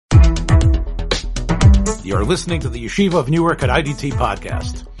You're listening to the Yeshiva of Newark at IDT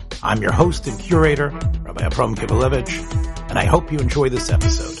podcast. I'm your host and curator, Rabbi Abram Kibalevich, and I hope you enjoy this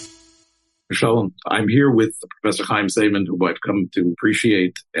episode. Shalom. I'm here with Professor Chaim Saimon, who I've come to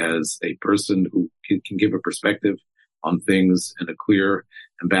appreciate as a person who can give a perspective on things in a clear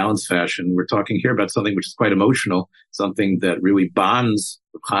and balanced fashion. We're talking here about something which is quite emotional, something that really bonds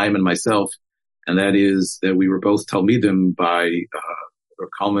Chaim and myself, and that is that we were both Talmidim by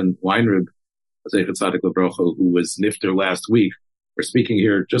Calman Weinrib, who was nifter last week. We're speaking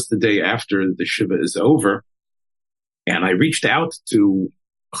here just the day after the Shiva is over, and I reached out to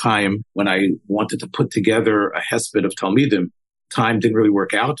Chaim when I wanted to put together a hesped of Talmidim. Time didn't really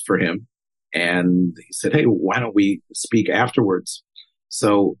work out for him, and he said, "Hey, why don't we speak afterwards?"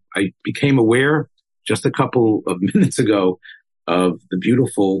 So I became aware just a couple of minutes ago of the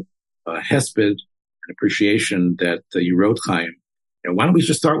beautiful hesped and appreciation that you wrote, Chaim. And why don't we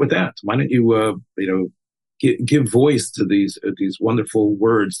just start with that? Why don't you, give voice to these wonderful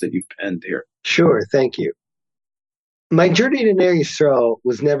words that you've penned here? Sure, thank you. My journey to Ner Yisrael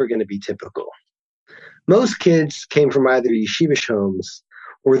was never going to be typical. Most kids came from either yeshivish homes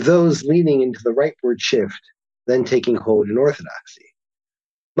or those leaning into the rightward shift, then taking hold in orthodoxy.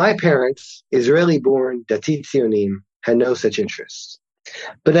 My parents, Israeli-born Dati Tzionim, had no such interests.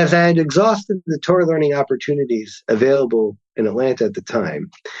 But as I had exhausted the Torah learning opportunities available in Atlanta at the time,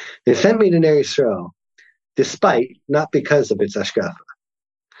 they sent me to Ner Yisrael, despite, not because of its hashkafa.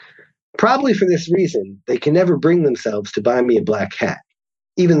 Probably for this reason, they can never bring themselves to buy me a black hat,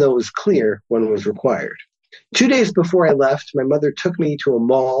 even though it was clear one was required. 2 days before I left, my mother took me to a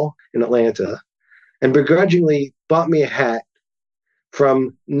mall in Atlanta and begrudgingly bought me a hat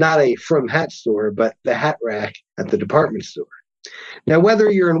from not a From Hat store, but the hat rack at the department store. Now, whether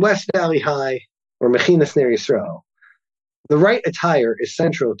you're in West Valley High or Mechinas Ner Yisrael, the right attire is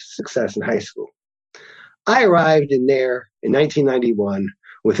central to success in high school. I arrived in Ner in 1991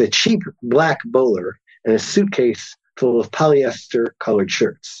 with a cheap black bowler and a suitcase full of polyester-colored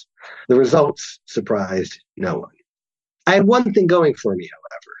shirts. The results surprised no one. I had one thing going for me,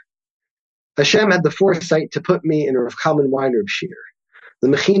 however. Hashem had the foresight to put me in a Rav Calman Weinrib shir, the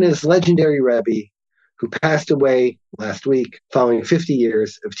Mechina's legendary Rebbe, who passed away last week following 50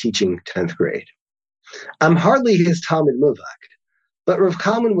 years of teaching 10th grade. I'm hardly his Talmud Muvak, but Rav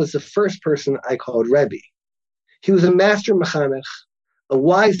Calman was the first person I called Rebbe. He was a master mechanech, a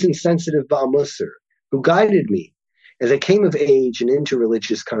wise and sensitive Baal Mussar, who guided me as I came of age and into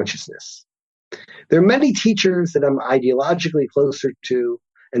religious consciousness. There are many teachers that I'm ideologically closer to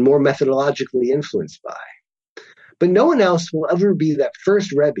and more methodologically influenced by, but no one else will ever be that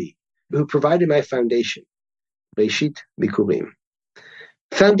first Rebbe who provided my foundation, Beishit Bikurim.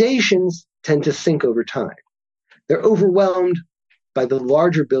 Foundations tend to sink over time. They're overwhelmed by the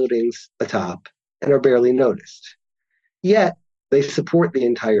larger buildings atop and are barely noticed. Yet, they support the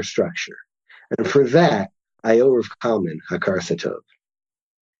entire structure. And for that, I owe Rav Calman Hakar Satov.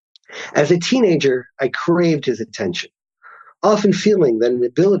 As a teenager, I craved his attention, often feeling that in a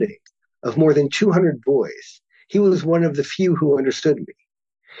building of more than 200 boys, he was one of the few who understood me.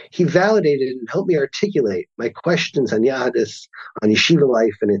 He validated and helped me articulate my questions on Yahadis, on yeshiva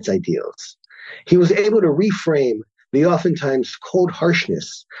life and its ideals. He was able to reframe the oftentimes cold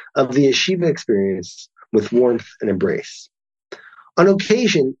harshness of the yeshiva experience with warmth and embrace. On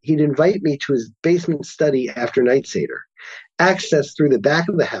occasion, he'd invite me to his basement study after night seder, access through the back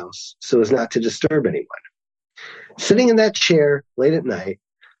of the house so as not to disturb anyone. Sitting in that chair late at night,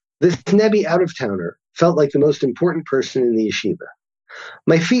 this Nebi out-of-towner felt like the most important person in the yeshiva.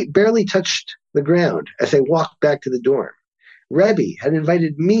 My feet barely touched the ground as I walked back to the dorm. Rebbe had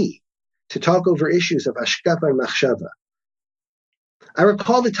invited me to talk over issues of hashkafa and machshava. I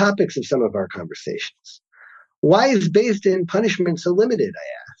recall the topics of some of our conversations. Why is Beis Din punishment so limited, I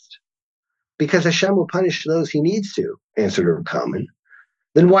asked. Because Hashem will punish those he needs to, answered Rav Calman.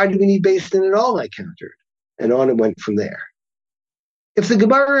 Then why do we need Beis Din at all, I countered. And on it went from there. If the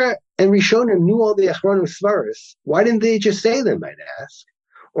Gemara and Rishonim knew all the Achronim Svaros, why didn't they just say them, I'd ask?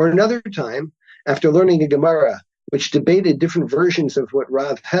 Or another time, after learning a Gemara which debated different versions of what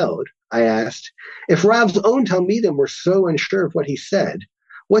Rav held, I asked, if Rav's own Talmidim were so unsure of what he said,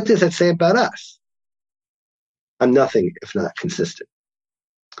 what does that say about us? I'm nothing if not consistent.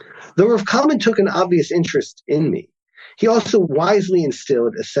 Though Rav Calman took an obvious interest in me, he also wisely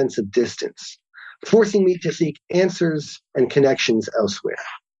instilled a sense of distance, forcing me to seek answers and connections elsewhere.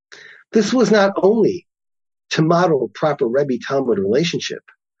 This was not only to model proper Rebbe-Talmud relationship,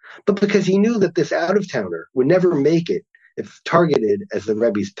 but because he knew that this out-of-towner would never make it if targeted as the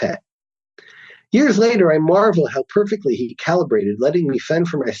Rebbe's pet. Years later, I marvel how perfectly he calibrated letting me fend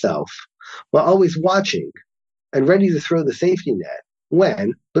for myself while always watching and ready to throw the safety net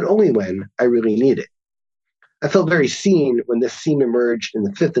when, but only when, I really need it. I felt very seen when this scene emerged in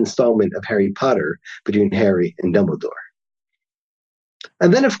the 5th installment of Harry Potter between Harry and Dumbledore.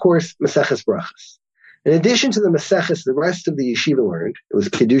 And then, of course, Maseches Brachos. In addition to the Maseches the rest of the yeshiva learned, it was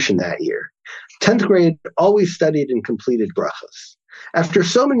Kiddushin that year, 10th grade always studied and completed Brachos. After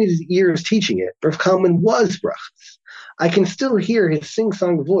so many years teaching it, Rav Calman was Brachos. I can still hear his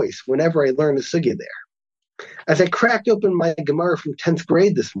sing-song voice whenever I learn the sugya there. As I cracked open my Gemara from 10th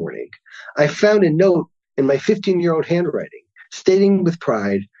grade this morning, I found a note in my 15-year-old handwriting stating with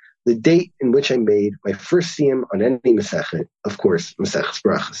pride the date in which I made my first siyum on any Masechet, of course, Maseches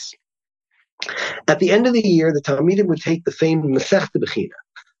Brachos. At the end of the year, the Talmidim would take the famed Masechta Bechina,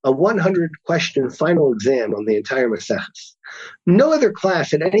 a 100-question final exam on the entire Maseches. No other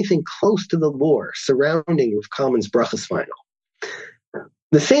class had anything close to the lore surrounding Rav Calman's Brachos final.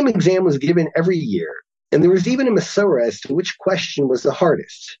 The same exam was given every year, and there was even a Mussar as to which question was the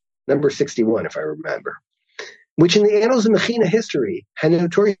hardest, number 61, if I remember, which in the annals of Mechina history had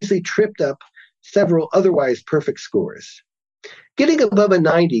notoriously tripped up several otherwise perfect scores. Getting above a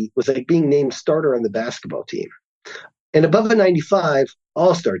 90 was like being named starter on the basketball team. And above a 95,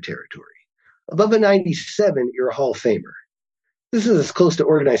 all-star territory. Above a 97, you're a Hall of Famer. This is as close to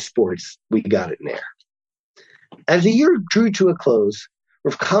organized sports we got it in there. As the year drew to a close,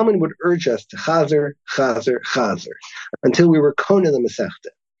 Rav Calman would urge us to chazer, chazer, chazer, until we were kona the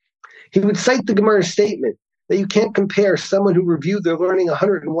Masechta. He would cite the Gemara's statement that you can't compare someone who reviewed their learning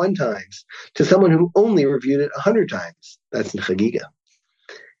 101 times to someone who only reviewed it 100 times. That's in Chagiga.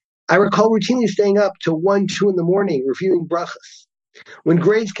 I recall routinely staying up till 1, 2 in the morning reviewing brachas. When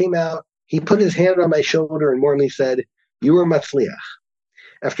grades came out, he put his hand on my shoulder and warmly said, "You are matzliach."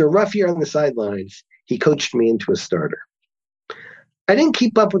 After a rough year on the sidelines, he coached me into a starter. I didn't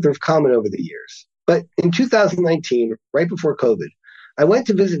keep up with Rav Calman over the years, but in 2019, right before COVID, I went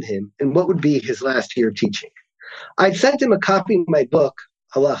to visit him in what would be his last year of teaching. I'd sent him a copy of my book,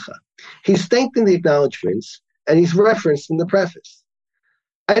 Halacha. He's thanked in the acknowledgments, and he's referenced in the preface.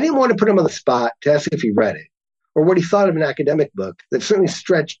 I didn't want to put him on the spot to ask if he read it, or what he thought of an academic book that certainly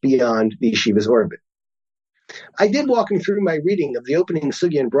stretched beyond the yeshiva's orbit. I did walk him through my reading of the opening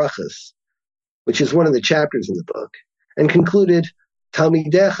sugya in Brachos, which is one of the chapters in the book, and concluded,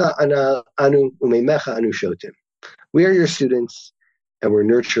 Talmidecha anu umeimecha anu shotim. We are your students, and we're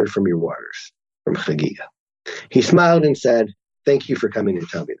nurtured from your waters, from Chagiga. He smiled and said, "Thank you for coming to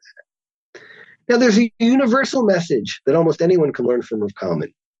tell me that." Now, there's a universal message that almost anyone can learn from Rav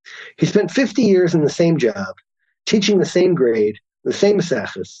Calman. He spent 50 years in the same job, teaching the same grade, the same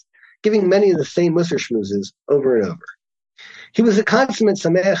Maseches, giving many of the same Mussar Shmuzes over and over. He was a consummate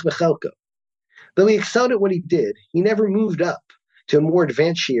Sameach V'chelko. Though he excelled at what he did, he never moved up to a more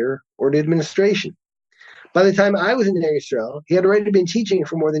advanced year or to administration. By the time I was in Eretz Yisrael, he had already been teaching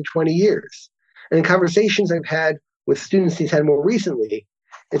for more than 20 years. And in conversations I've had with students he's had more recently,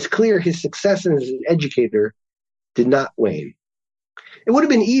 it's clear his success as an educator did not wane. It would have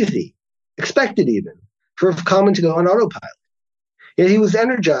been easy, expected even, for Rav Calman to go on autopilot. Yet he was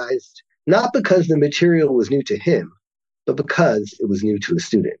energized, not because the material was new to him, but because it was new to his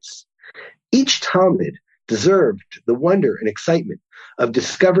students. Each Talmud deserved the wonder and excitement of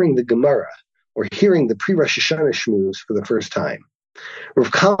discovering the Gemara or hearing the pre-Rosh Hashanah Shmuz for the first time.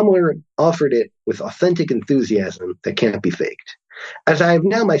 Rav Calman offered it with authentic enthusiasm that can't be faked. As I have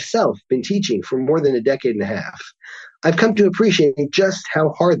now myself been teaching for more than a decade and a half, I've come to appreciate just how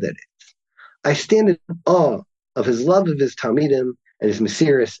hard that is. I stand in awe of his love of his Talmidim and his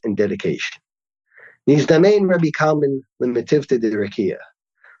mesiris and dedication. Nizdamein Rabbi Calman l'metivta d'rekia,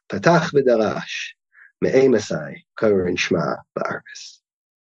 patach v'darash, me'ei masai, koren shma ba'aris.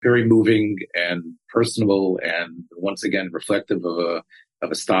 Very moving and personable, and once again reflective of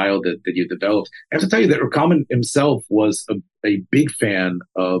a style that you developed. I have to tell you that Rav Calman himself was a big fan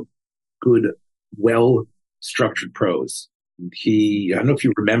of good, well-structured prose. I don't know if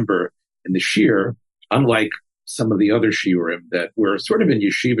you remember in the shir, unlike some of the other shiurim that were sort of in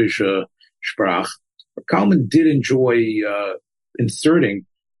yeshivish sprach, Rav Calman did enjoy inserting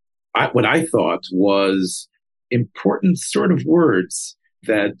what I thought was important sort of words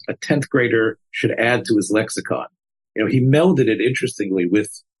that a 10th grader should add to his lexicon. He melded it interestingly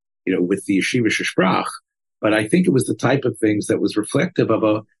with the yeshivish sprach, but I think it was the type of things that was reflective of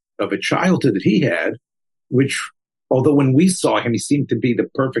a childhood that he had, which, although when we saw him, he seemed to be the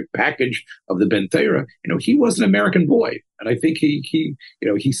perfect package of the Ben Torah, he was an American boy. And I think he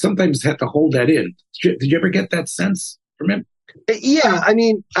sometimes had to hold that in. Did you ever get that sense from him? Yeah, I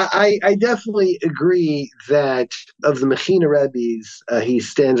mean, I definitely agree that of the Mechina Rebbes, he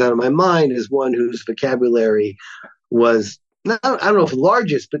stands out in my mind as one whose vocabulary was not, I don't know if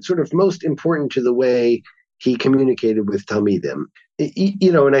largest, but sort of most important to the way he communicated with Talmidim.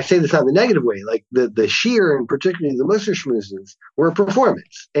 And I say this not in the negative way, like the Shir and particularly the Mussar Shmuzes were a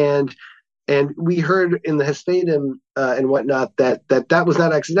performance. And we heard in the Hespedim and whatnot that was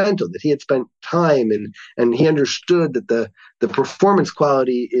not accidental, that he had spent time and he understood that the performance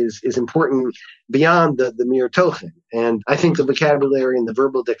quality is important beyond the mere tochen. And I think the vocabulary and the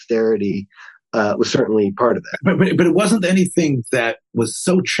verbal dexterity was certainly part of that. But it wasn't anything that was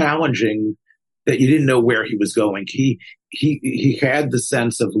so challenging that you didn't know where he was going. He had the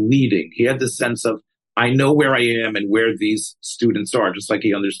sense of leading. He had the sense of, I know where I am and where these students are, just like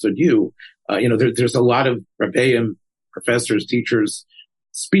he understood you. There's a lot of Rebbeim, professors, teachers,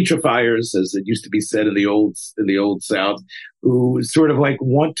 speechifiers, as it used to be said in the old South, who sort of like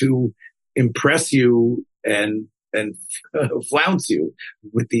want to impress you and flounce you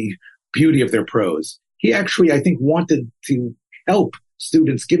with the beauty of their prose. He actually, I think, wanted to help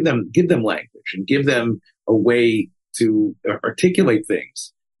students, give them language and give them a way to articulate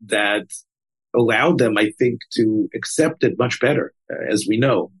things that allowed them, I think, to accept it much better, as we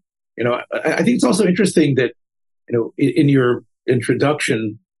know. I think it's also interesting that, in your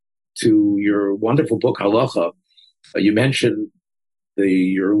introduction to your wonderful book, Halacha, you mentioned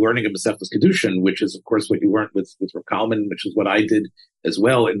your learning of Masechtas Kedushin, which is, of course, what you learned with Calman, which is what I did as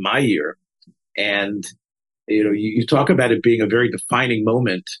well in my year. And, you talk about it being a very defining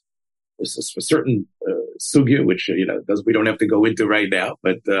moment, a certain sugya, which, we don't have to go into right now.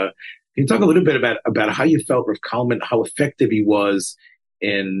 But can you talk a little bit about how you felt with Calman, how effective he was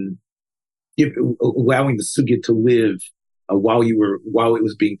in allowing the sugya to live while it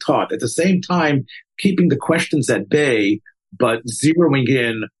was being taught, at the same time keeping the questions at bay, but zeroing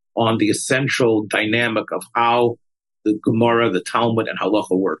in on the essential dynamic of how the Gemara, the Talmud, and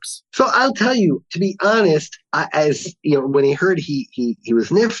Halacha works? So I'll tell you, to be honest, when he heard he was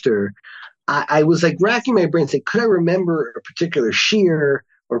nifter, I was like racking my brain, saying, could I remember a particular shir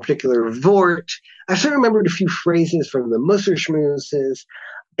or a particular vort? I sort of remembered a few phrases from the Mussar Shmuzes.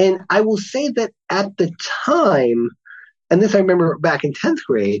 And I will say that at the time, and this I remember back in 10th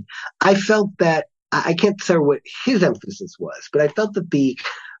grade, I felt that, I can't say what his emphasis was, but I felt that the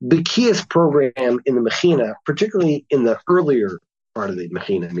Bekias program in the Mechina, particularly in the earlier part of the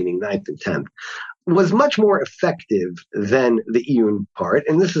Mechina, meaning 9th and 10th, was much more effective than the Iyun part.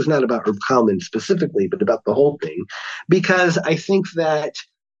 And this is not about Reb Calman specifically, but about the whole thing, because I think that,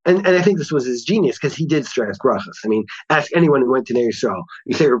 and I think this was his genius, because he did stress brachas. I mean, ask anyone who went to Ner Yisrael,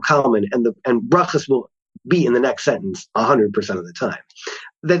 you say Reb Calman, and brachas will be in the next sentence 100% of the time.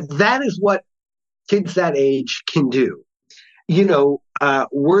 That is what kids that age can do.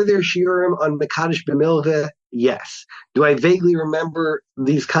 Were there shiurim on Mekadosh B'milveh? Yes. Do I vaguely remember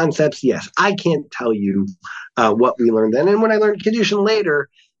these concepts? Yes. I can't tell you what we learned then. And when I learned Kiddushin later,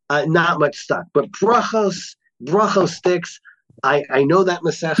 not much stuck. But brachos sticks. I know that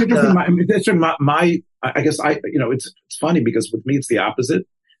Masechta. I guess it's funny because with me it's the opposite.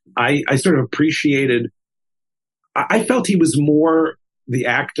 I sort of appreciated. I felt he was more the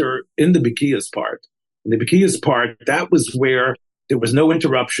actor in the Bekias part. In the Bekias part, that was where there was no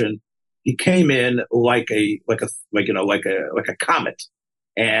interruption. He came in like a comet,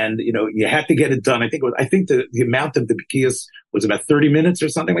 and you had to get it done. I think the amount of the Bekias was about 30 minutes or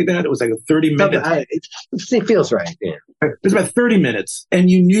something like that. It was like a 30 minutes. It feels right. Yeah. It was about 30 minutes, and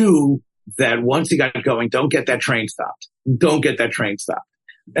you knew that once he got going, don't get that train stopped. Don't get that train stopped.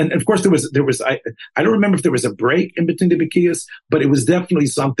 And of course, there was. I don't remember if there was a break in between the Bekias, but it was definitely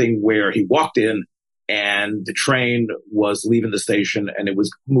something where he walked in and the train was leaving the station and it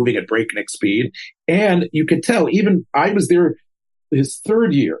was moving at breakneck speed. And you could tell, even I was there his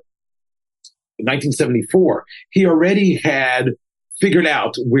third year, in 1974, he already had figured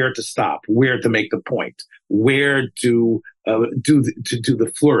out where to stop, where to make the point, where to do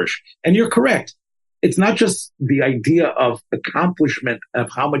the flourish. And you're correct. It's not just the idea of accomplishment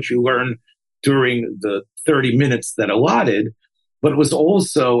of how much you learn during the 30 minutes that allotted, but it was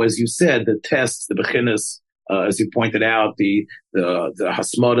also, as you said, the tests, the bechinas, as you pointed out, the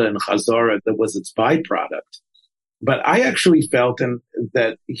hasmada and chazara, that was its byproduct. But I actually felt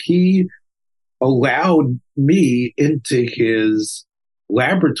that he allowed me into his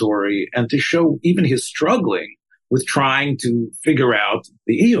laboratory and to show even his struggling with trying to figure out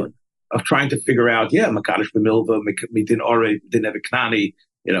the iyun, of trying to figure out, Makadosh B'milva, Midin Ore, Midin Eviknani,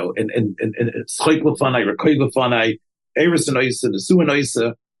 and Schoik L'fanai, Rekoy L'fanai, Eris and Oisa, Nesu and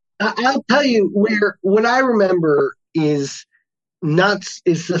Oisa. I'll tell you what I remember is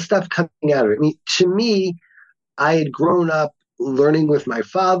is the stuff coming out of it. I mean, to me, I had grown up learning with my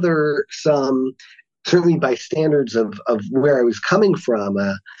father, some certainly by standards of where I was coming from,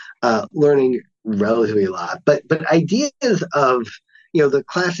 learning relatively a lot. But ideas of, the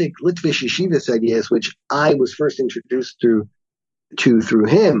classic Litvish yeshivas ideas, which I was first introduced through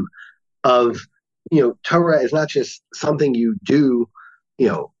him, of, Torah is not just something you do,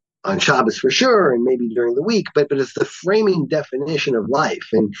 on Shabbos for sure, and maybe during the week, but it's the framing definition of life,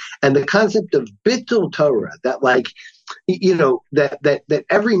 and the concept of bittul Torah, that like, that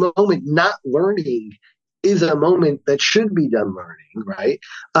every moment not learning is a moment that should be done learning, right?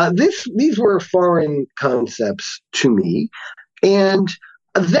 These were foreign concepts to me, and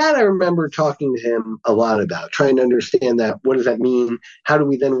that I remember talking to him a lot about, trying to understand that. What does that mean? How do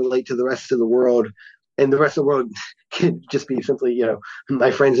we then relate to the rest of the world? And the rest of the world can just be simply, my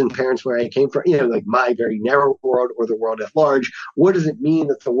friends and parents where I came from, like my very narrow world or the world at large. What does it mean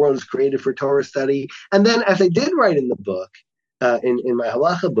that the world is created for Torah study? And then, as I did write in the book, in my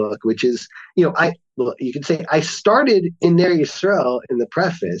halacha book, which is, you could say I started in Ner Yisrael in the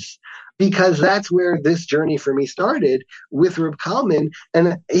preface, because that's where this journey for me started with Reb Calman.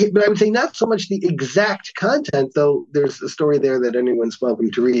 But I would say not so much the exact content, though there's a story there that anyone's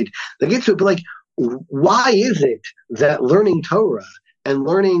welcome to read that gets to it, but like, why is it that learning Torah and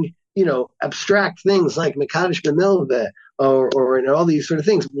learning, abstract things like Mekadosh B'milveh or all these sort of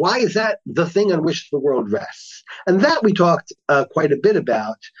things, why is that the thing on which the world rests? And that we talked quite a bit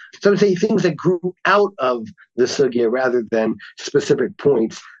about. So I would say things that grew out of the sugya rather than specific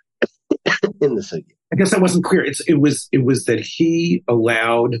points in the sugya. I guess that wasn't clear. It was that he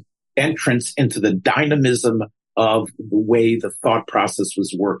allowed entrance into the dynamism of the way the thought process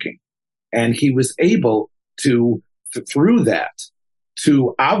was working. And he was able to, through that,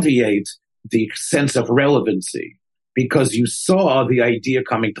 to obviate the sense of relevancy, because you saw the idea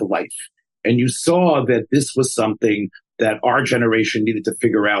coming to life. And you saw that this was something that our generation needed to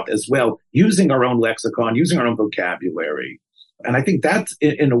figure out as well, using our own lexicon, using our own vocabulary. And I think that,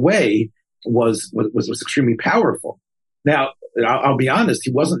 in a way, was extremely powerful. Now, I'll be honest,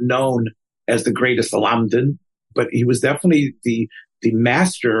 he wasn't known as the greatest Lamdan, but he was definitely the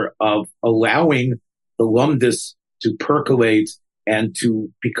master of allowing the lumdus to percolate and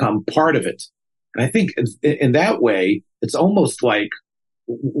to become part of it. And I think in that way, it's almost like,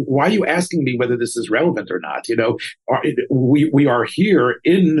 why are you asking me whether this is relevant or not? We are here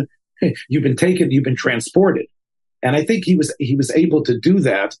you've been transported. And I think he was able to do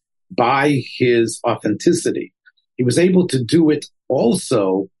that by his authenticity. He was able to do it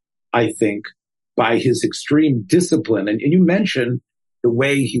also, I think, by his extreme discipline. And you mentioned the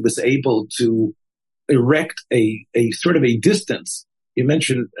way he was able to erect a sort of a distance. You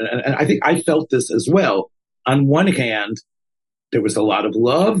mentioned, and I think I felt this as well. On one hand, there was a lot of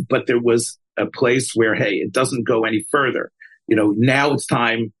love, but there was a place where, hey, it doesn't go any further. Now it's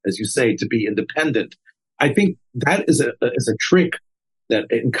time, as you say, to be independent. I think that is a trick that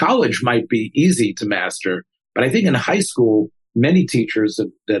in college might be easy to master, but I think in high school, many teachers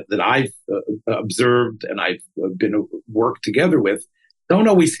that I've observed and I've been worked together with don't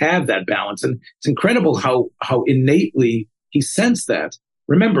always have that balance. And it's incredible how innately he sensed that.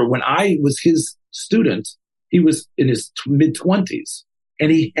 Remember, when I was his student, he was in his mid-20s,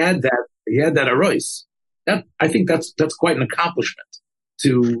 and he had that arois. That, I think that's quite an accomplishment.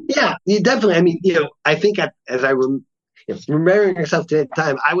 Yeah, definitely. I mean, I think as I remembering yourself to that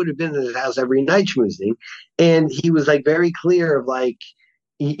time, I would have been in his house every night schmoozing, and he was like very clear of like,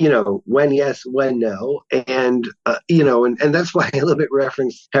 when yes, when no, and and that's why I a little bit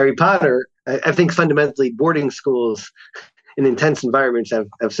referenced Harry Potter. I think fundamentally boarding schools in intense environments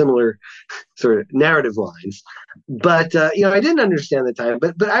have similar sort of narrative lines. But I didn't understand the time.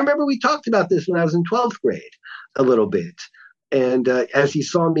 But I remember we talked about this when I was in 12th grade a little bit. And as he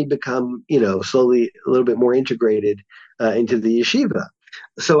saw me become, slowly a little bit more integrated into the yeshiva.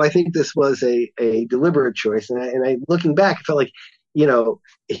 So I think this was a deliberate choice. And I looking back, I felt like,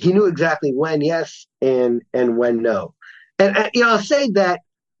 he knew exactly when yes and when no. And I'll say that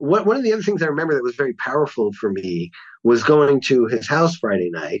one of the other things I remember that was very powerful for me was going to his house Friday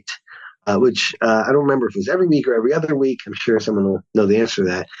night, which I don't remember if it was every week or every other week. I'm sure someone will know the answer to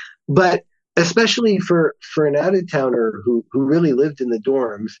that. But especially for an out-of-towner who really lived in the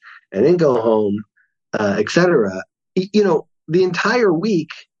dorms and didn't go home, etc. The entire week,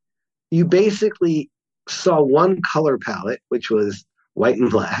 you basically saw one color palette, which was white and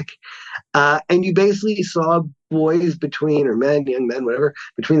black, and you basically saw boys young men, whatever,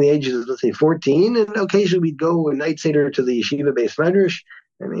 between the ages of, let's say, 14, and occasionally we'd go a night seder to the yeshiva-based medrash,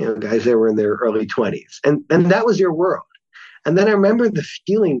 and guys that were in their early 20s, and that was your world. And then I remember the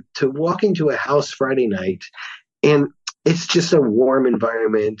feeling to walk into a house Friday night, and it's just a warm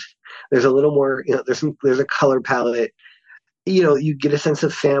environment. There's a little more, there's a color palette. You get a sense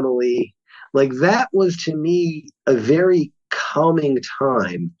of family. Like that was to me a very calming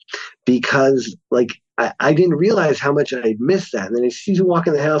time, because like I didn't realize how much I'd missed that. And then as you walk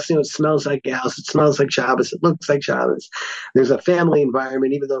in the house, it smells like a house. It smells like Shabbos. It looks like Shabbos. There's a family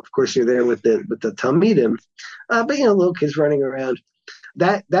environment, even though of course you're there with the Talmidim, but little kids running around.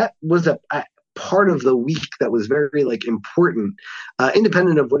 That was a part of the week that was very like important,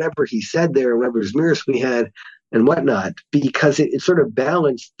 independent of whatever he said there, whatever mirrors we had and whatnot, because it sort of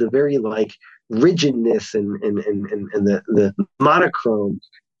balanced the very like rigidness and the monochrome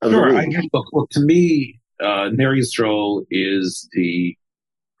of Sure. the week. Well, to me, Ner Yisrael is the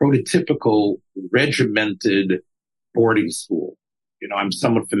prototypical regimented boarding school. I'm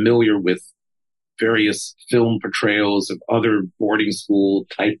somewhat familiar with various film portrayals of other boarding school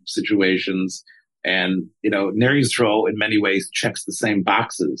type situations. And, Ner Yisrael in many ways checks the same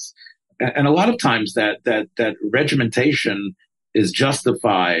boxes. And a lot of times that regimentation is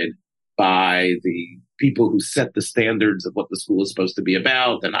justified by the people who set the standards of what the school is supposed to be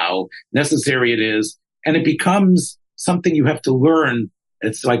about and how necessary it is. And it becomes something you have to learn.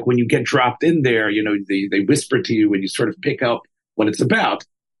 It's like when you get dropped in there, they whisper to you and you sort of pick up what it's about.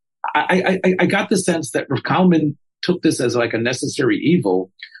 I got the sense that Rav Calman took this as like a necessary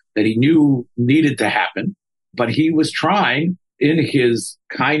evil that he knew needed to happen, but he was trying in his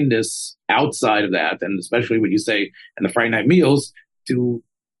kindness outside of that, and especially when you say in the Friday night meals, to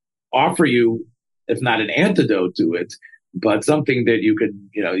offer you, if not an antidote to it, but something that you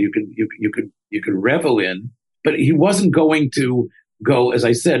could revel in. But he wasn't going to go, as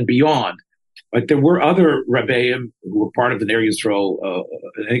I said, beyond. Like there were other Rebbeim who were part of the Ner Yisrael.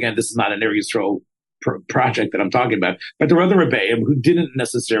 And again, this is not a Ner Yisrael project that I'm talking about, but there were other Rebbeim who didn't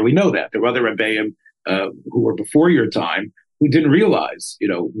necessarily know that. There were other Rebbeim who were before your time who didn't realize,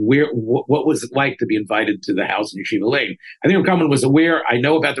 what was it like to be invited to the house in Yeshiva Lane. I think Calman was aware. I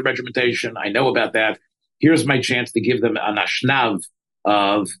know about the regimentation. I know about that. Here's my chance to give them an ashnav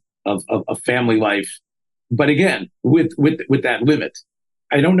of family life. But again, with that limit.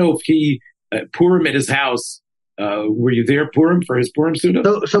 I don't know if he, Purim at his house, were you there, Purim, for his Purim student?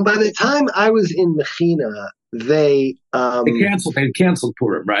 So by the time I was in Mechina, they canceled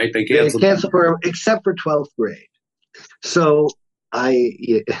Purim, right? They canceled Purim except for 12th grade. So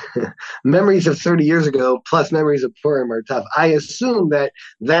memories of 30 years ago plus memories of Purim are tough. I assume that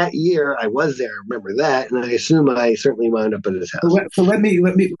year I was there. Remember that, and I assume I certainly wound up at his house. So let me,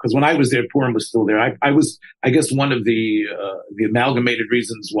 because when I was there, Purim was still there. I was, I guess, one of the amalgamated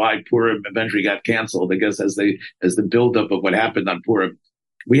reasons why Purim eventually got canceled. I guess as the buildup of what happened on Purim,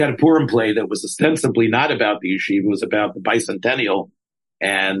 we had a Purim play that was ostensibly not about the yeshiva. It was about the bicentennial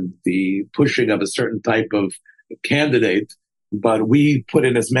and the pushing of a certain type of candidate, but we put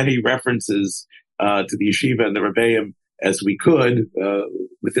in as many references to the yeshiva and the Rebbeim as we could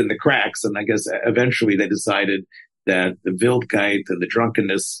within the cracks. And I guess eventually they decided that the Wildkeit and the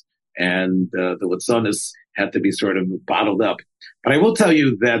drunkenness and the Litzonis had to be sort of bottled up. But I will tell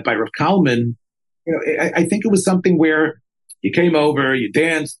you that by Rav Calman, I think it was something where you came over, you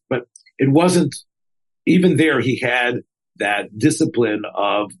danced, but it wasn't, even there he had that discipline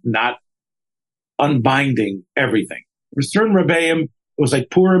of not unbinding everything. For certain Rebbeim, it was like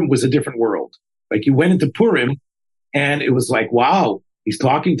Purim was a different world. Like you went into Purim and it was like, wow, he's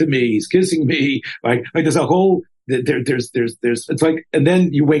talking to me, he's kissing me. Like there's a whole, there's, it's like, and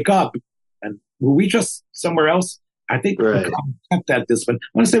then you wake up and were we just somewhere else? I think right. We kept that discipline. I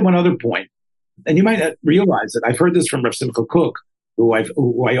want to say one other point, and you might not realize that I've heard this from Rav Simcha Cook, who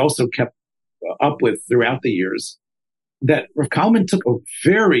I also kept up with throughout the years, that Rav Calman took a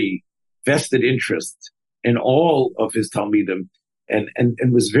very vested interest in all of his Talmidim and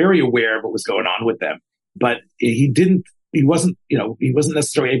was very aware of what was going on with them. But he wasn't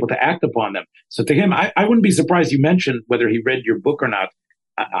necessarily able to act upon them. So to him, I wouldn't be surprised you mentioned whether he read your book or not.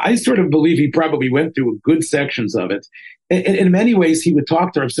 I sort of believe he probably went through good sections of it. In many ways, he would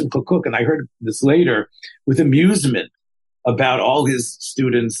talk to Rav Simcha Cook, and I heard this later, with amusement about all his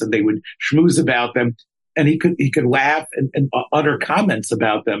students, and they would schmooze about them. And he could laugh and utter comments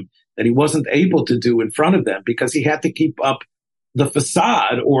about them that he wasn't able to do in front of them because he had to keep up the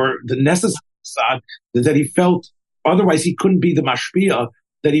facade or the necessary facade that he felt. Otherwise, he couldn't be the mashpia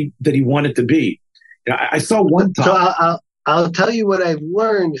that he wanted to be. I saw one time. So I'll tell you what I've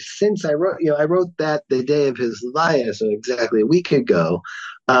learned since I wrote. I wrote that the day of his laya, so exactly a week ago.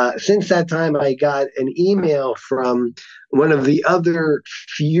 Since that time, I got an email from one of the other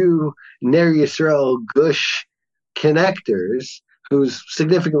few Ner Yisrael Gush connectors, who's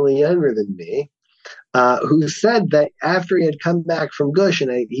significantly younger than me, who said that after he had come back from Gush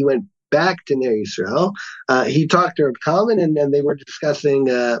and he went back to Ner Yisrael, he talked to Reb Calman and they were discussing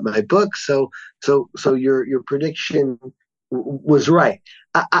my book. So your prediction was right.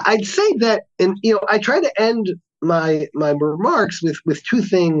 I'd say that, and I try to end my remarks with two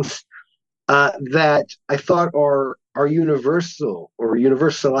things that I thought are universal or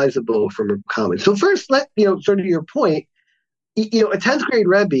universalizable from Reb Calman. So first, sort of your point, a 10th grade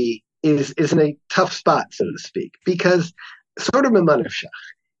Rebbe is in a tough spot, so to speak, because sort of a manavshach.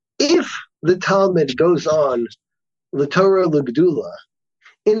 If the Talmud goes on l'Torah l'Gdula,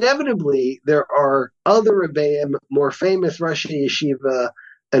 inevitably there are other Rebbeim, more famous Rashi Yeshiva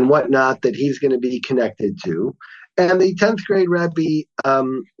and whatnot, that he's going to be connected to. And the 10th grade Rebbe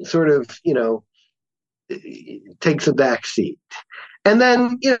takes a back seat. And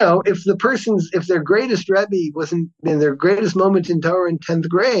then, if their greatest Rebbe wasn't in their greatest moment in Torah in 10th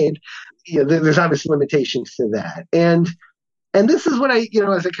grade, there's obviously limitations to that. And this is what I,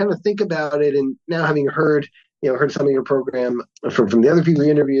 as I kind of think about it, and now having heard some of your program from the other people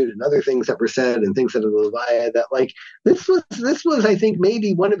you interviewed and other things that were said and things that are Levaya, that this was, I think,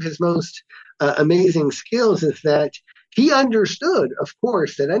 maybe one of his most amazing skills, is that he understood, of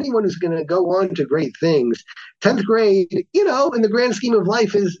course, that anyone who's going to go on to great things, 10th grade, in the grand scheme of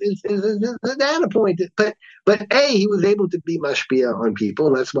life is a data point. But he was able to be mashpia on people,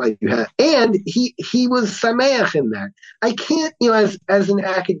 and that's why you have. And he was sameach in that. I can't, as an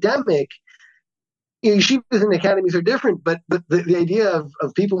academic, yeshivas and academies are different, but the idea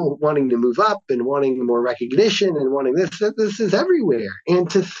of people wanting to move up and wanting more recognition and wanting this is everywhere. And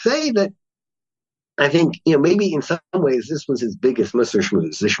to say that, I think, maybe in some ways this was his biggest Mussar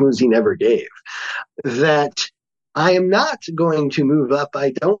Shmuz, the Shmuz he never gave, that I am not going to move up. I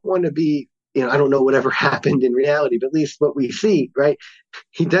don't want to be, I don't know whatever happened in reality, but at least what we see, right?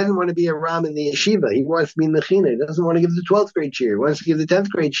 He doesn't want to be a Ram in the yeshiva. He wants to be in the China. He doesn't want to give the 12th grade cheer. He wants to give the 10th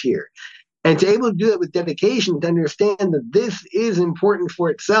grade cheer. And to be able to do that with dedication, to understand that this is important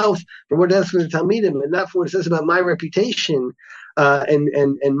for itself, for what it does for the Talmidim, and not for what it says about my reputation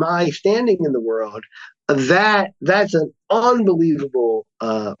and my standing in the world, that's an unbelievable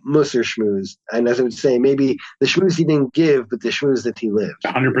Mussar Shmuz. And as I would say, maybe the Shmuz he didn't give, but the Shmuz that he lived.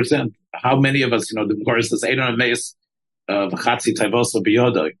 100%. How many of us, the Gemara says, Eidon Ameis v'chatzi taivoso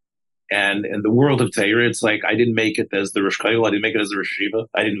biyodoi. And in the world of Torah, it's like, I didn't make it as the Rosh Kollel, I didn't make it as the Rosh Yeshiva,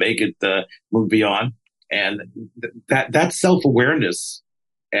 I didn't make it move beyond. And that self-awareness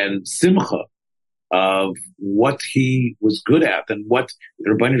and simcha of what he was good at and what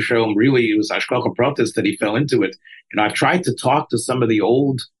the Rebbeinu Shalom really was Hashgacha Pratis that he fell into it. And I've tried to talk to some of the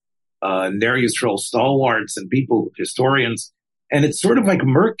old Ner Yisrael stalwarts and people, historians, and it's sort of like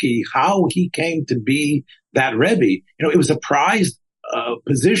murky how he came to be that Rebbe. It was a prized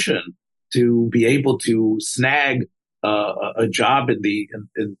position to be able to snag a job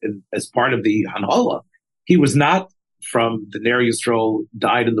in as part of the Hanhala. He was not from the Ner Yisrael,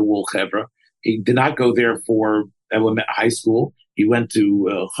 died in the Wool Chevra. He did not go there for high school. He went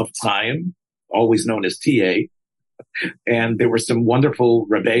to Chaim, always known as TA. And there were some wonderful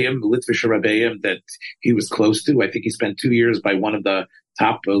Rebbeim, Litvisher Rebbeim, that he was close to. I think he spent 2 years by one of the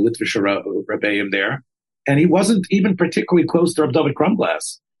top Litvisher Rebbeim there. And he wasn't even particularly close to Reb David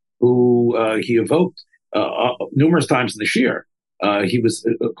Krumglass, who he evoked numerous times in the Shir. He was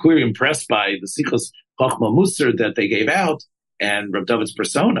clearly impressed by the Sichos Chachma Mussar that they gave out and Reb David's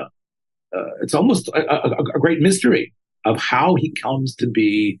persona. It's almost a great mystery of how he comes to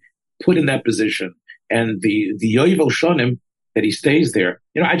be put in that position. And the Yovel Shonim that he stays there.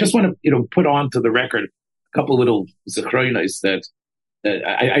 I just want to, put on to the record a couple little zichronos that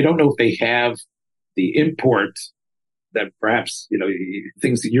I don't know if they have the import that perhaps,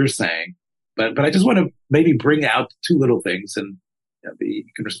 things that you're saying, but I just want to maybe bring out two little things and you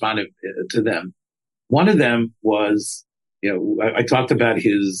can respond to them. One of them was, I talked about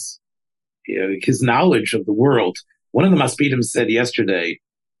his knowledge of the world. One of the Maspidim said yesterday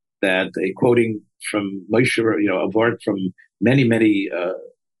that, quoting from Moshe, a word from many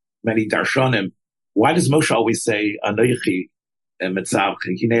darshanim, why does Moshe always say Anoichi Metzav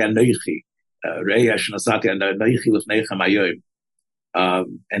Hinei Anoichi Reish Nasati Anoichi Lefneichem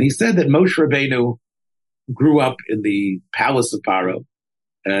Hayom? And he said that Moshe Rabbeinu grew up in the palace of Paro,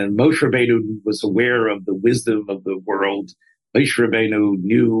 and Moshe Rabbeinu was aware of the wisdom of the world. Moshe Rabbeinu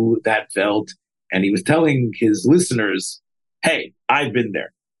knew that felt, and he was telling his listeners, "Hey, I've been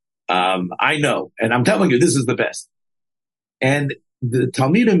there. I know, and I'm telling you, this is the best." And the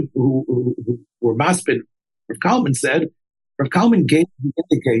Talmidim who were maspid, Rav Calman said, Rav Calman gave the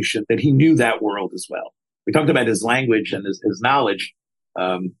indication that he knew that world as well. we talked about his language and his knowledge,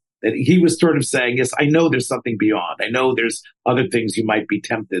 that he was sort of saying, yes, I know there's something beyond. I know there's other things you might be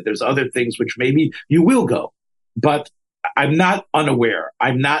tempted. There's other things which maybe you will go, but I'm not unaware.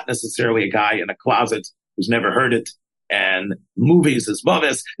 I'm not necessarily a guy in a closet who's never heard it. And movies is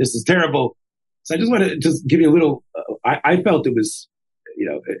bovis. This is terrible. So I just want to just give you a little, I felt it was,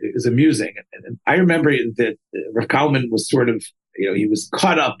 it was amusing. And I remember that Rav Calman was sort of, he was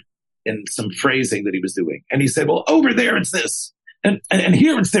caught up in some phrasing that he was doing. And he said, well, over there, it's this. And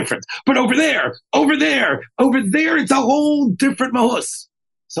here it's different. But over there, it's a whole different mahus.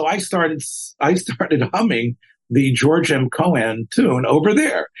 So I started humming the George M. Cohan tune, Over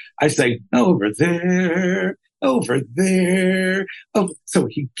There. I say, over there, over there. Oh, so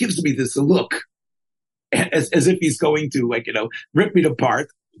he gives me this look as if he's going to rip me apart.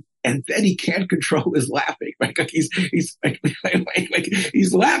 And then he can't control his laughing. Right? Like he's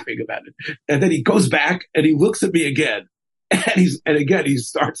laughing about it. And then he goes back and he looks at me again. And again, he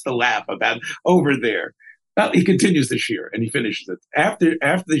starts to laugh about over there. Well, he continues the shir and he finishes it. After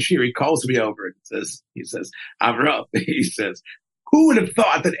the shir, he calls me over and he says, Avram, he says, who would have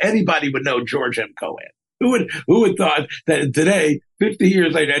thought that anybody would know George M. Cohan? Who would thought that today, 50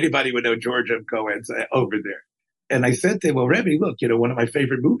 years later, anybody would know George M. Cohan over there? And I said to him, well, Rebbe, look, one of my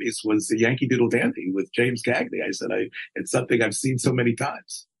favorite movies was the Yankee Doodle Dandy with James Cagney. I said, it's something I've seen so many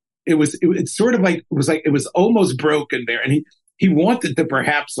times. It's sort of it was almost broken there. And he wanted to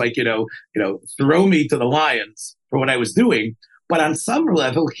perhaps throw me to the lions for what I was doing. But on some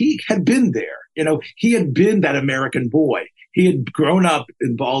level, he had been there. He had been that American boy. He had grown up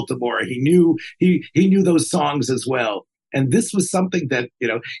in Baltimore. He knew those songs as well. And this was something that,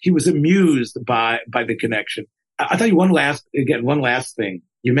 he was amused by the connection. I'll tell you one last thing.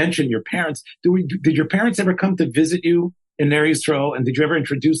 You mentioned your parents. Did your parents ever come to visit you in Ner Yisrael, and did you ever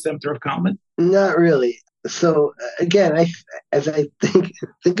introduce them to Rav Calman? Not really. So again, as I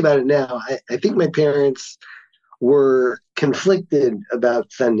think about it now, I think my parents were conflicted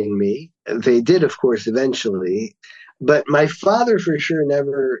about sending me. They did, of course, eventually, but my father for sure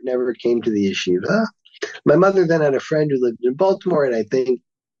never came to the yeshiva. My mother then had a friend who lived in Baltimore, and I think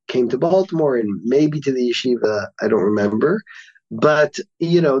came to Baltimore and maybe to the yeshiva. I don't remember, but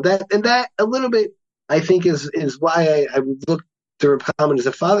that a little bit, I think is why I would look to Rav Calman as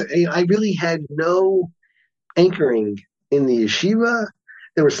a father. I really had no anchoring in the yeshiva.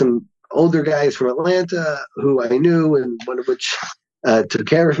 There were some older guys from Atlanta who I knew, and one of which took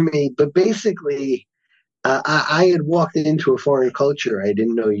care of me. But basically, I had walked into a foreign culture. I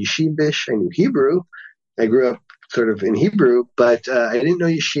didn't know Yeshivish. I knew Hebrew. I grew up sort of in Hebrew, but I didn't know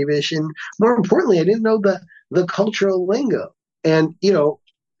Yeshivish. And more importantly, I didn't know the cultural lingo. And,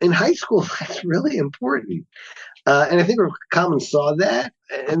 in high school, that's really important. And I think Calman saw that.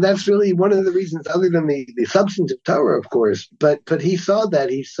 And that's really one of the reasons, other than the substantive Torah, of course. But he saw that.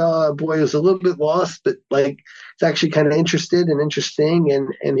 He saw a boy who was a little bit lost, but it's actually kind of interested and interesting.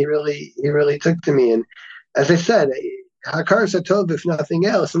 And he really took to me. And as I said, Hakar Satov, if nothing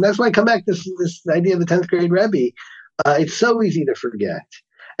else. And that's why I come back to this idea of the 10th grade Rebbe. It's so easy to forget.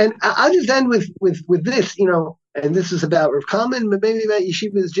 And I'll just end with this, and this is about Rav Calman, but maybe about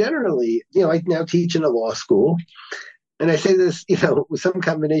yeshivas generally. I now teach in a law school. And I say this, with some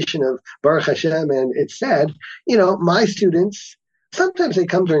combination of Baruch Hashem, and it's sad, my students, sometimes they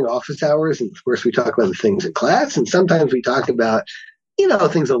come during office hours, and of course we talk about the things in class, and sometimes we talk about,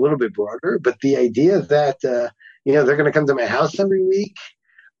 things a little bit broader, but the idea that, they're going to come to my house every week,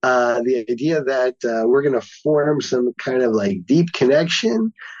 the idea that we're going to form some kind of deep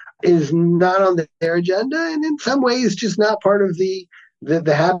connection is not on their agenda, and in some ways just not part of the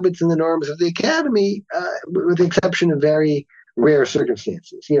habits and the norms of the academy, with the exception of very rare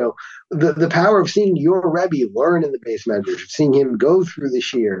circumstances. The power of seeing your Rebbe learn in the base measures, seeing him go through the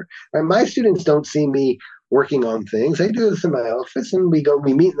shir. Right? My students don't see me working on things. I do this in my office, and we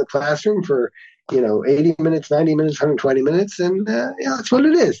meet in the classroom for 80 minutes, 90 minutes, 120 minutes, and that's what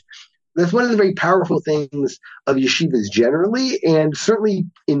it is. That's one of the very powerful things of yeshivas generally, and certainly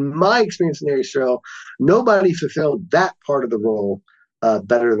in my experience in Ner Yisrael, nobody fulfilled that part of the role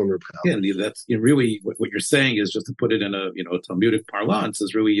better than Rav Calman. Yeah, that's really what you're saying is, just to put it in a Talmudic parlance,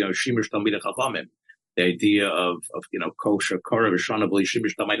 is really shimush talmidei chachamim. The idea of kosher korah v'shana b'li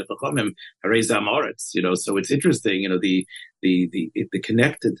shimush talmidei chachamim harei zeh ha'aretz. So it's interesting. The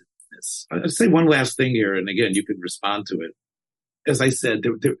connectedness. I'll say one last thing here, and again, you can respond to it. As I said,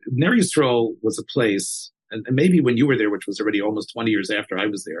 Ner Yisrael was a place, and maybe when you were there, which was already almost 20 years after I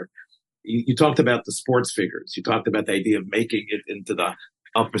was there, you talked about the sports figures. You talked about the idea of making it into the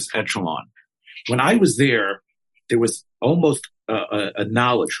upper echelon. When I was there was almost a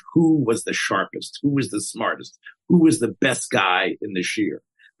knowledge. Who was the sharpest? Who was the smartest? Who was the best guy in the shir?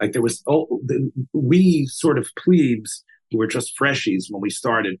 Like there was, we sort of plebes who were just freshies when we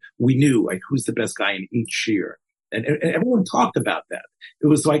started, we knew like who's the best guy in each shir. And everyone talked about that. It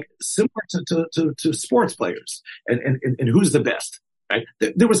was like similar to sports players and who's the best, right?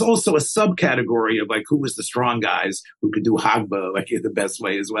 There was also a subcategory of like who was the strong guys who could do Hagba like in the best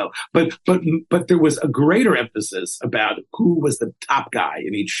way as well. But there was a greater emphasis about who was the top guy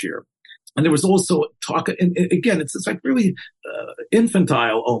in each shir. And there was also talk, and again, it's like really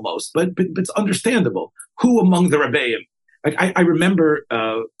infantile almost, but it's understandable. Who among the Rebbeim? Like I remember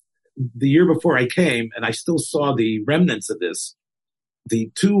the year before I came, and I still saw the remnants of this.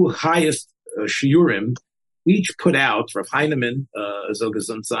 The two highest shiurim each put out, Rav Heinemann,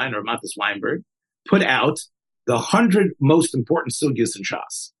 Zogasumzain, or Matas Weinberg, put out the 100 most important sugyas in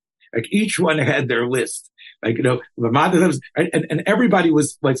Shas. Like each one had their list. Like, you know, and everybody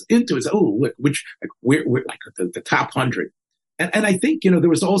was into it. Oh, look, we're like the top 100. And I think, you know, there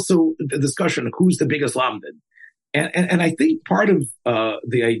was also the discussion of who's the biggest lamdan. And I think part of,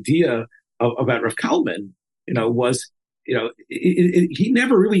 the idea about Rav Calman, you know, was, you know, he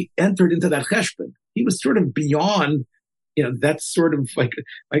never really entered into that cheshbon. He was sort of beyond, you know, that sort of like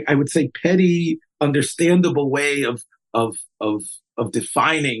I would say petty, understandable way of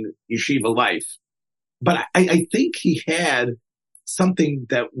defining yeshiva life. But I think he had something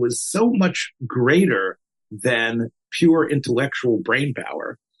that was so much greater than pure intellectual brain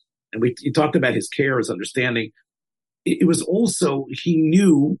power. And you talked about his care, his understanding. It was also, he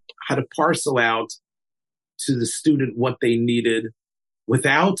knew how to parcel out to the student what they needed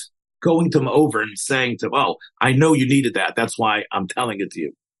without going to them over and saying to them, oh, I know you needed that. That's why I'm telling it to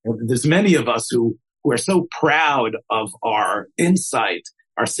you. There's many of us who are so proud of our insight,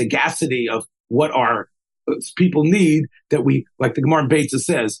 our sagacity of what our people need that we, like the Gemara in Beitza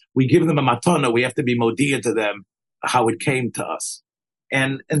says, we give them a matana. We have to be modia to them how it came to us.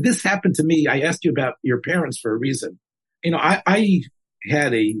 And this happened to me. I asked you about your parents for a reason. You know, I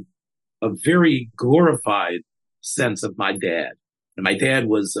had a very glorified sense of my dad. And my dad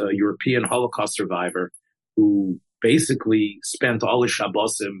was a European Holocaust survivor who basically spent all his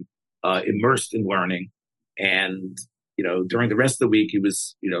Shabbosim immersed in learning. And, you know, during the rest of the week, he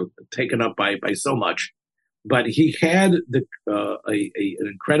was, you know, taken up by so much. But he had an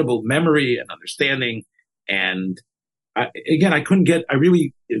incredible memory and understanding. And I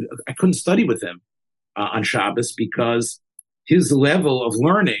couldn't study with him on Shabbos because his level of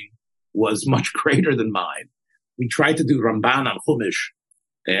learning was much greater than mine. We tried to do Ramban on Chumash,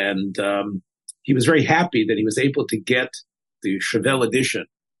 and he was very happy that he was able to get the Chevelle edition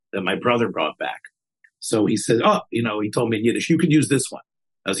that my brother brought back. So he said, oh, you know, he told me in Yiddish, you can use this one.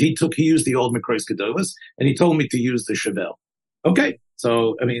 As he used the old Mikros Kedolos, and he told me to use the Chevelle. Okay.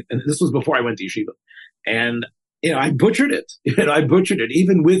 So, I mean, and this was before I went to yeshiva. And, you know, I butchered it.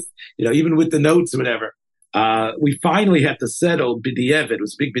 Even with the notes or whatever. We finally had to settle B'di'evet. It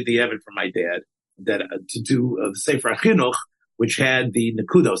was a big B'di'evet for my dad that to do the Sefer HaChinuch, which had the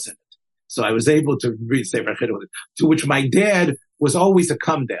Nekudos in it. So I was able to read Sefer HaChinuch, to which my dad was always a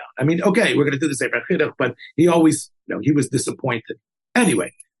come down. I mean, okay, we're going to do the Sefer HaChinuch, but he always, you know, he was disappointed.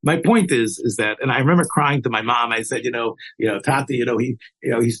 Anyway, my point is that, and I remember crying to my mom. I said, Tati,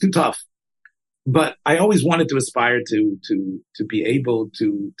 he's too tough. But I always wanted to aspire to be able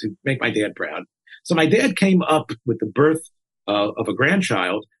to make my dad proud. So my dad came up with the birth of a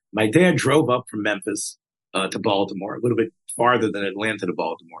grandchild. My dad drove up from Memphis to Baltimore, a little bit farther than Atlanta to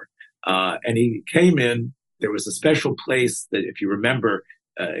Baltimore. And he came in. There was a special place that, if you remember,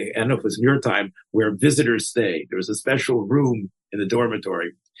 I don't know if it was in your time, where visitors stay. There was a special room in the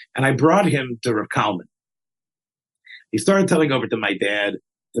dormitory. And I brought him to Rav Calman. He started telling over to my dad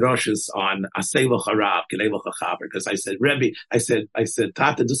droshes on Asei Lo Harav, Kenei Lo Chachaber, because I said, Rebbe, I said,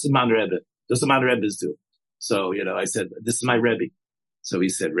 Tata, this is my Rebbe. This is my Rebbe's do. So, I said, this is my Rebbe. So he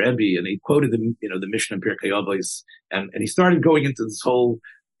said, Rebbe, and he quoted the Mishnah in Pirkei Avos, and he started going into this whole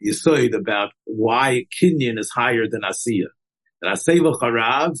Yisoid about why Kinyan is higher than Asiya. And Asei Lo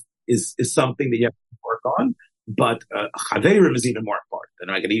Harav is something that you have to work on, but Chaverim is even more important.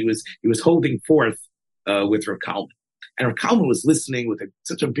 And he was holding forth with Rav Calman. And Rav Calman was listening with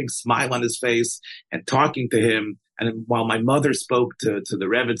such a big smile on his face and talking to him. And while my mother spoke to the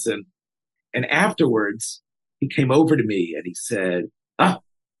Rebbitzin, and afterwards he came over to me and he said,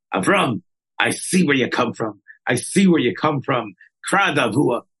 Avram, I see where you come from. I see where you come from.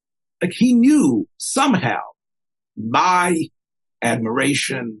 Kradavua. Like he knew somehow my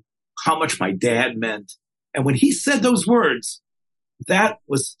admiration, how much my dad meant. And when he said those words, that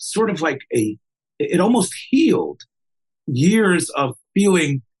was sort of like it almost healed years of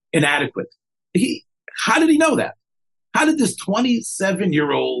feeling inadequate. How did he know that? How did this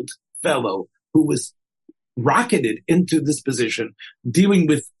 27-year-old fellow who was rocketed into this position, dealing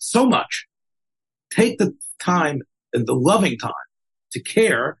with so much, take the time and the loving time to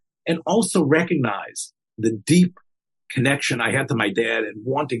care and also recognize the deep connection I had to my dad and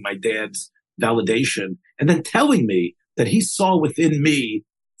wanting my dad's validation, and then telling me that he saw within me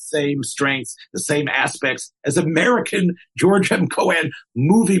same strengths, the same aspects as American George M. Cohan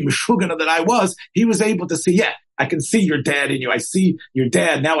movie Meshuggah that I was. He was able to see, yeah, I can see your dad in you. I see your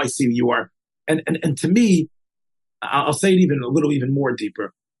dad. Now I see who you are. And to me, I'll say it even more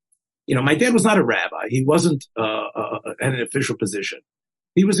deeper. You know, my dad was not a rabbi. He wasn't at an official position.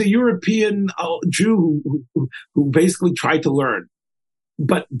 He was a European Jew who basically tried to learn.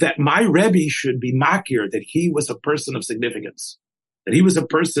 But that my Rebbe should be makir, that he was a person of significance, that he was a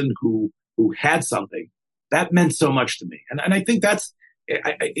person who had something, that meant so much to me. And I think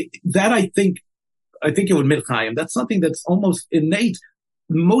I think you'll admit, Chaim, that's something that's almost innate.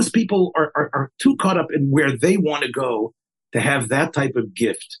 Most people are too caught up in where they want to go to have that type of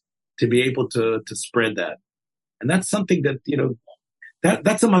gift, to be able to spread that. And that's something that, you know,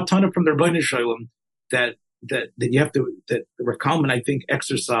 that's a matana from the Rebbeinu Shalom that you have to, that Calman, I think,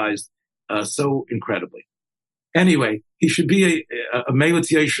 exercised so incredibly. Anyway, he should be a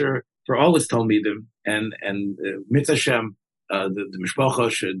Meilitz Yesher for all his Talmidim, and Mitzvah Hashem, the Mishpacha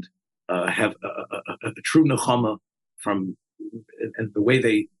should have a true nechama from, and the way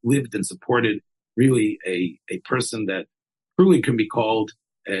they lived and supported really a person that truly can be called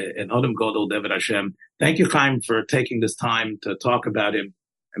an Adam Gadol David Hashem. Thank you, Chaim, for taking this time to talk about him.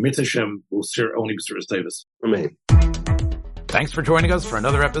 And Mitzvah Hashem will share only B'suras Tevis. Amen. Thanks for joining us for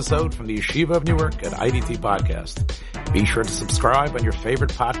another episode from the Yeshiva of Newark at IDT Podcast. Be sure to subscribe on your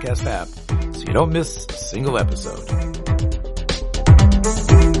favorite podcast app so you don't miss a single episode.